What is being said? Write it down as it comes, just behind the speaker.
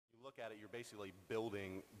at it, you're basically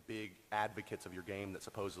building big advocates of your game that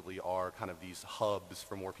supposedly are kind of these hubs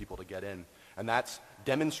for more people to get in. And that's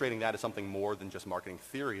demonstrating that as something more than just marketing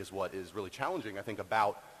theory is what is really challenging, I think,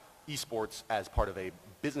 about esports as part of a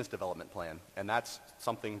business development plan. And that's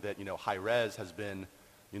something that, HiRez has been,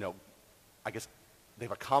 I guess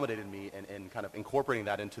they've accommodated me in kind of incorporating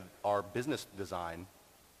that into our business design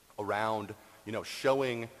around,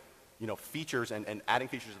 showing features and adding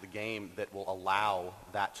features to the game that will allow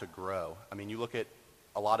that to grow. I mean, you look at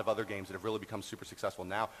a lot of other games that have really become super successful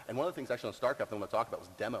now, and one of the things actually on StarCraft I want to talk about was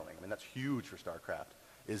demoing. I mean, that's huge for StarCraft,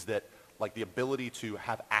 is that like the ability to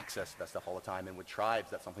have access to that stuff all the time. And with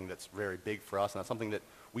Tribes, that's something that's very big for us, and that's something that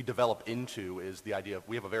we develop into is the idea of,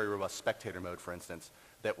 we have a very robust spectator mode, for instance,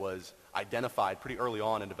 that was identified pretty early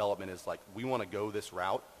on in development as like, we want to go this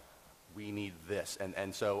route, we need this.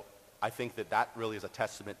 And so I think that really is a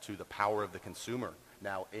testament to the power of the consumer.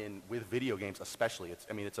 Now, with video games especially,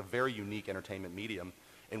 it's a very unique entertainment medium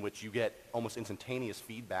in which you get almost instantaneous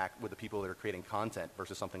feedback with the people that are creating content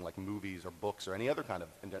versus something like movies or books or any other kind of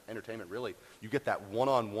entertainment, really. You get that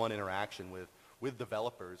one-on-one interaction with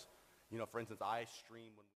developers. For instance, I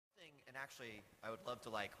stream when... And actually, I would love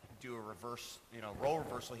to do a reverse, role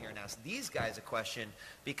reversal here and ask these guys a question,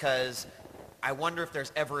 because I wonder if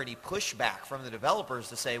there's ever any pushback from the developers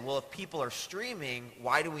to say, well, if people are streaming,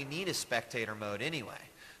 why do we need a spectator mode anyway?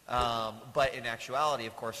 But in actuality,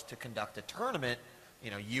 of course, to conduct a tournament,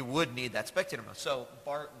 you would need that spectator mode. So,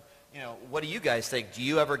 Bart, what do you guys think? Do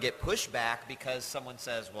you ever get pushback because someone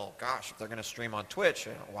says, well, gosh, if they're going to stream on Twitch,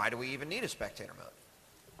 why do we even need a spectator mode?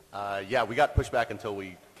 Yeah, we got pushed back until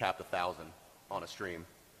we capped 1,000 on a stream.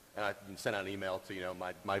 And I sent out an email to,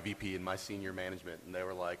 my VP and my senior management, and they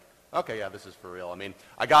were like, okay, yeah, this is for real. I mean,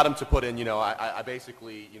 I got them to put in, I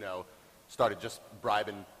basically, started just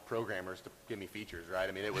bribing programmers to give me features, right?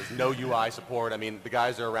 I mean, it was no UI support. I mean, the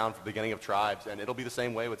guys are around from the beginning of Tribes, and it'll be the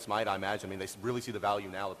same way with Smite, I imagine. I mean, they really see the value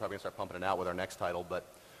now. They're probably going to start pumping it out with our next title. But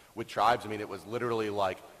with Tribes, I mean, it was literally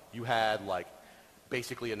like you had,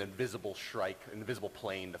 basically an invisible Shrike, an invisible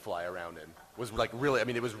plane to fly around in. It was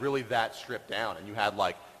it was really that stripped down, and you had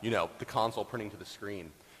the console printing to the screen.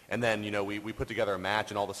 And then, we put together a match,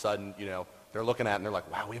 and all of a sudden, they're looking at it and they're like,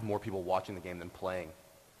 wow, we have more people watching the game than playing.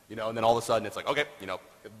 And then all of a sudden it's like, okay,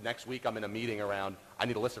 next week I'm in a meeting around, I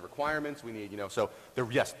need a list of requirements, we need, so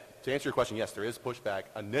yes, to answer your question, yes, there is pushback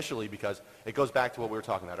initially because it goes back to what we were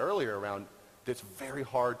talking about earlier around, it's very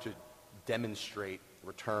hard to demonstrate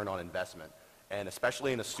return on investment. And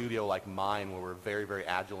especially in a studio like mine where we're very, very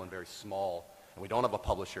agile and very small, and we don't have a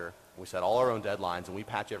publisher, and we set all our own deadlines, and we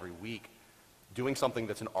patch every week, doing something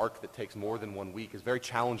that's an arc that takes more than 1 week is very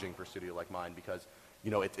challenging for a studio like mine because,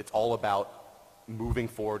 it's all about moving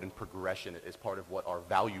forward and progression is part of what our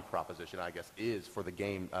value proposition, I guess, is for the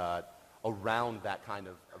game around that kind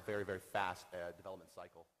of a very, very fast development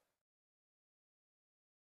cycle.